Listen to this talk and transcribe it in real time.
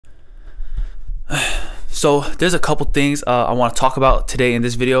So there's a couple things I want to talk about today in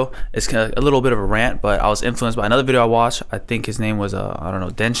this video. It's a little bit of a rant, but I was influenced by another video I watched. I think his name was I don't know,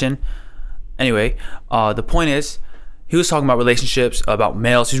 Denshin. Anyway, the point is, he was talking about relationships, about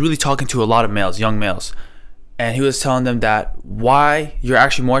males. He's really talking to a lot of males, young males, and he was telling them that why you're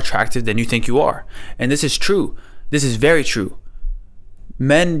actually more attractive than you think you are. And this is true. This is very true.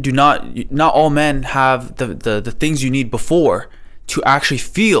 Men do not all men have the things you need before to actually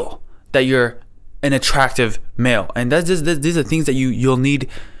feel that you're an attractive male, and these are things that you'll need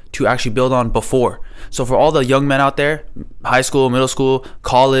to actually build on before. So for all the young men out there, high school, middle school,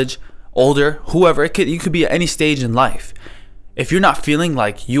 college, older, whoever, you could be at any stage in life. If you're not feeling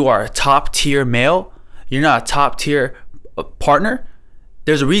like you are a top tier male, you're not a top tier partner,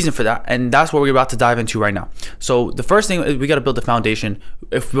 there's a reason for that, and that's what we're about to dive into right now. So the first thing is we got to build the foundation.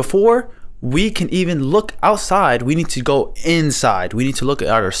 If before we can even look outside, we need to go inside. We need to look at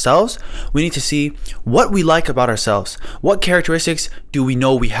ourselves. We need to see what we like about ourselves. What characteristics do we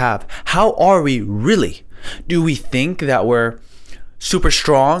know we have? How are we really? Do we think that we're super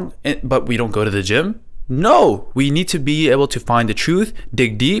strong but we don't go to the gym? No, we need to be able to find the truth,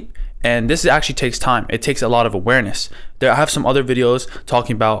 dig deep, and this actually takes time. It takes a lot of awareness. I have some other videos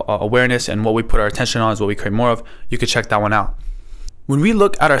talking about awareness, and what we put our attention on is what we create more of. You could check that one out. When we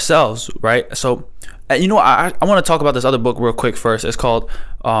look at ourselves, right? So, you know, I want to talk about this other book real quick first. It's called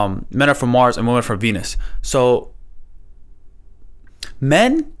Men Are From Mars and Women Are From Venus. So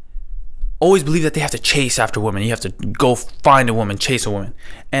men always believe that they have to chase after women. You have to go find a woman, chase a woman.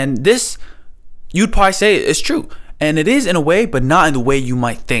 And this, you'd probably say it's true. And it is in a way, but not in the way you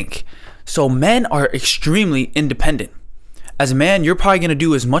might think. So men are extremely independent. As a man, you're probably going to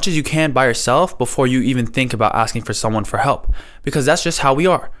do as much as you can by yourself before you even think about asking for someone for help, because that's just how we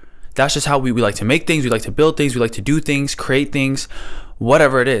are. That's just how we like to make things. We like to build things. We like to do things, create things,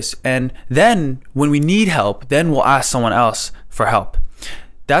 whatever it is. And then when we need help, then we'll ask someone else for help.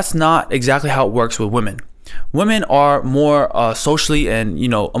 That's not exactly how it works with women. Women are more socially and, you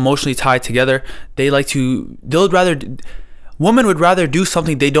know, emotionally tied together. Women would rather do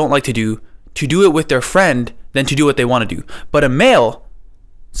something they don't like to do it with their friend than to do what they want to do. But a male,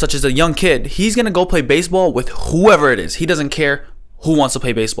 such as a young kid, he's going to go play baseball with whoever it is. He doesn't care who wants to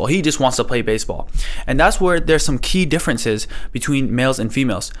play baseball. He just wants to play baseball. And that's where there's some key differences between males and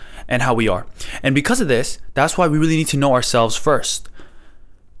females and how we are. And because of this, that's why we really need to know ourselves first.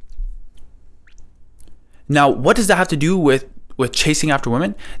 Now, what does that have to do with chasing after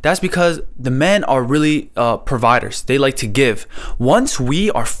women? That's because the men are really providers. They like to give. Once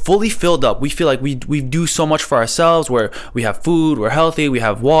we are fully filled up, we feel like we do so much for ourselves, where we have food, we're healthy, we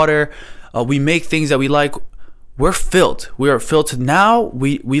have water, we make things that we like. We're filled. We are filled to now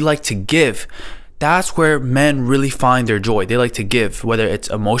we like to give. That's where men really find their joy. They like to give, whether it's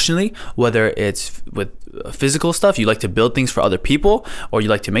emotionally, whether it's with physical stuff. You like to build things for other people, or you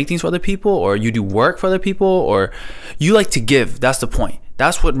like to make things for other people, or you do work for other people, or you like to give. That's the point.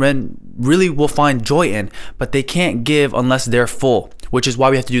 That's what men really will find joy in, but they can't give unless they're full, which is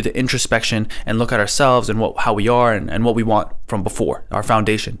why we have to do the introspection and look at ourselves and how we are and what we want from before, our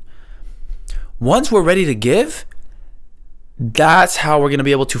foundation. Once we're ready to give, that's how we're going to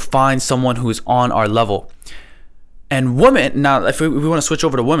be able to find someone who's on our level. And women, now if we want to switch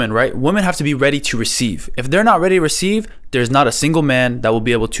over to women, right? Women have to be ready to receive. If they're not ready to receive, there's not a single man that will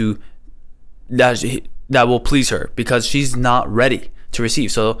be able to, that will please her, because she's not ready to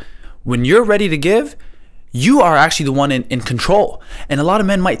receive. So when you're ready to give, you are actually the one in control. And a lot of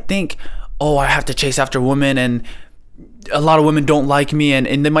men might think, oh, I have to chase after women, and a lot of women don't like me,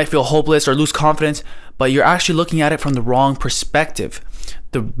 and they might feel hopeless or lose confidence. But you're actually looking at it from the wrong perspective.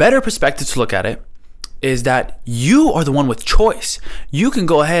 The better perspective to look at it is that you are the one with choice. You can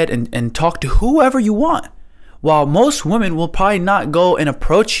go ahead and talk to whoever you want, while most women will probably not go and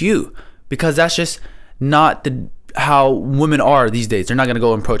approach you, because that's just not how women are these days. They're not going to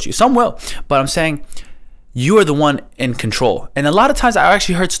go and approach you. Some will, but I'm saying you are the one in control. And a lot of times I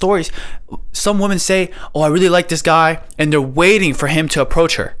actually heard stories. Some women say, oh, I really like this guy, and they're waiting for him to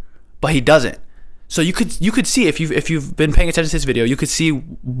approach her, but he doesn't. So you could see, if you've been paying attention to this video, you could see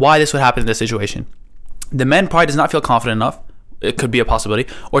why this would happen in this situation. The man probably does not feel confident enough. It could be a possibility.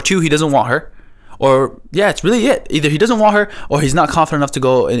 Or two, he doesn't want her. Or yeah, it's really it. Either he doesn't want her, or he's not confident enough to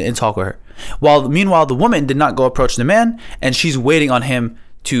go and talk with her. Meanwhile, the woman did not go approach the man, and she's waiting on him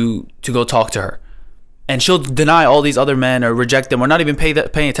to go talk to her. And she'll deny all these other men or reject them or not even paying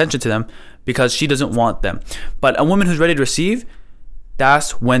attention to them because she doesn't want them. But a woman who's ready to receive,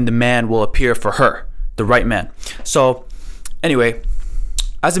 that's when the man will appear for her, the right man. So anyway,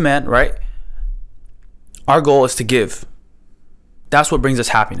 as a man, right, our goal is to give. That's what brings us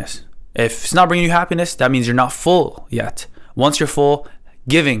happiness. If it's not bringing you happiness, that means you're not full yet. Once you're full,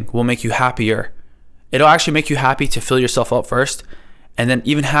 giving will make you happier. It'll actually make you happy to fill yourself up first, and then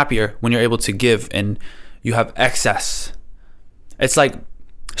even happier when you're able to give and you have excess. It's like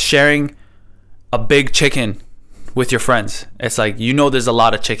sharing a big chicken with your friends. It's like, you know, there's a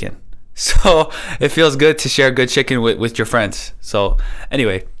lot of chicken. So it feels good to share good chicken with your friends. So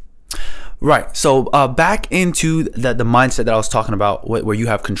anyway, right. So back into the mindset that I was talking about, where you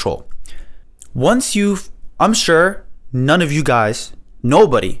have control. Once I'm sure none of you guys,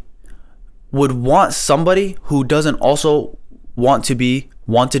 nobody would want somebody who doesn't also want to be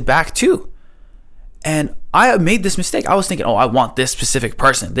wanted back too. And I made this mistake. I was thinking, oh, I want this specific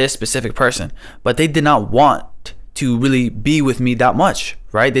person, but they did not want to really be with me that much,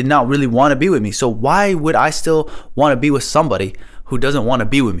 right? They did not really want to be with me. So why would I still want to be with somebody who doesn't want to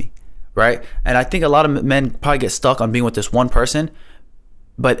be with me, right? And I think a lot of men probably get stuck on being with this one person,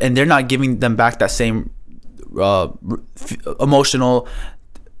 and they're not giving them back that same emotional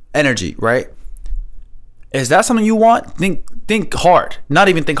energy, right? Is that something you want? Think hard. Not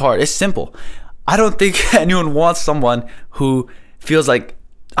even think hard. It's simple. I don't think anyone wants someone who feels like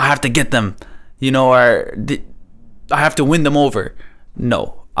I have to get them, or I have to win them over.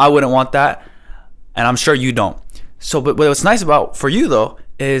 No, I wouldn't want that, and I'm sure you don't. So, but what's nice for you though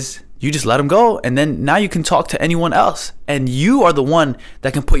is you just let them go, and then now you can talk to anyone else, and you are the one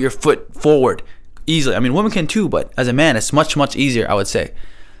that can put your foot forward easily. I mean, women can too, but as a man, it's much easier, I would say.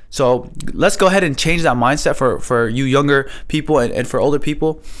 So let's go ahead and change that mindset for you younger people and for older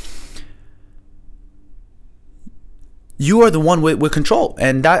people. You are the one with control,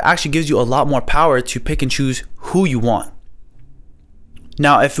 and that actually gives you a lot more power to pick and choose who you want.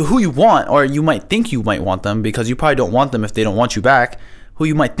 Now, if who you want, or you might think you might want them, because you probably don't want them if they don't want you back, who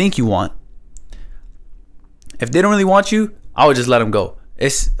you might think you want, if they don't really want you, I would just let them go.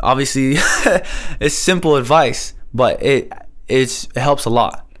 It's obviously it's simple advice, but it helps a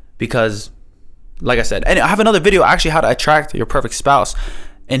lot, because like I said, and I have another video actually how to attract your perfect spouse.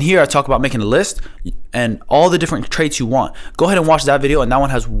 And here I talk about making a list and all the different traits you want. Go ahead and watch that video, and that one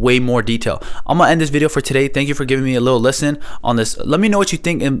has way more detail. I'm gonna end this video for today. Thank you for giving me a little listen on this. Let me know what you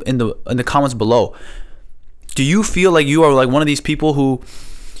think in the comments below. Do you feel like you are like one of these people who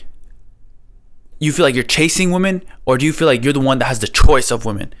you feel like you're chasing women, or do you feel like you're the one that has the choice of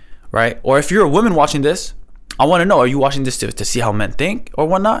women, right? Or if you're a woman watching this, I want to know, are you watching this to see how men think or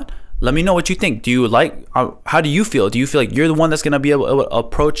whatnot? Let me know what you think. Do you how do you feel? Do you feel like you're the one that's going to be able to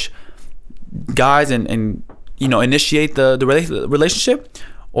approach guys and initiate the relationship,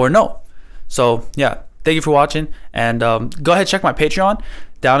 or no? So yeah, thank you for watching, and go ahead, check my Patreon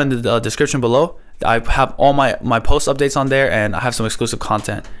down in the description below. I have all my post updates on there, and I have some exclusive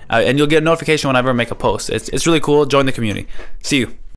content, and you'll get a notification whenever I make a post. It's really cool. Join the community. See you.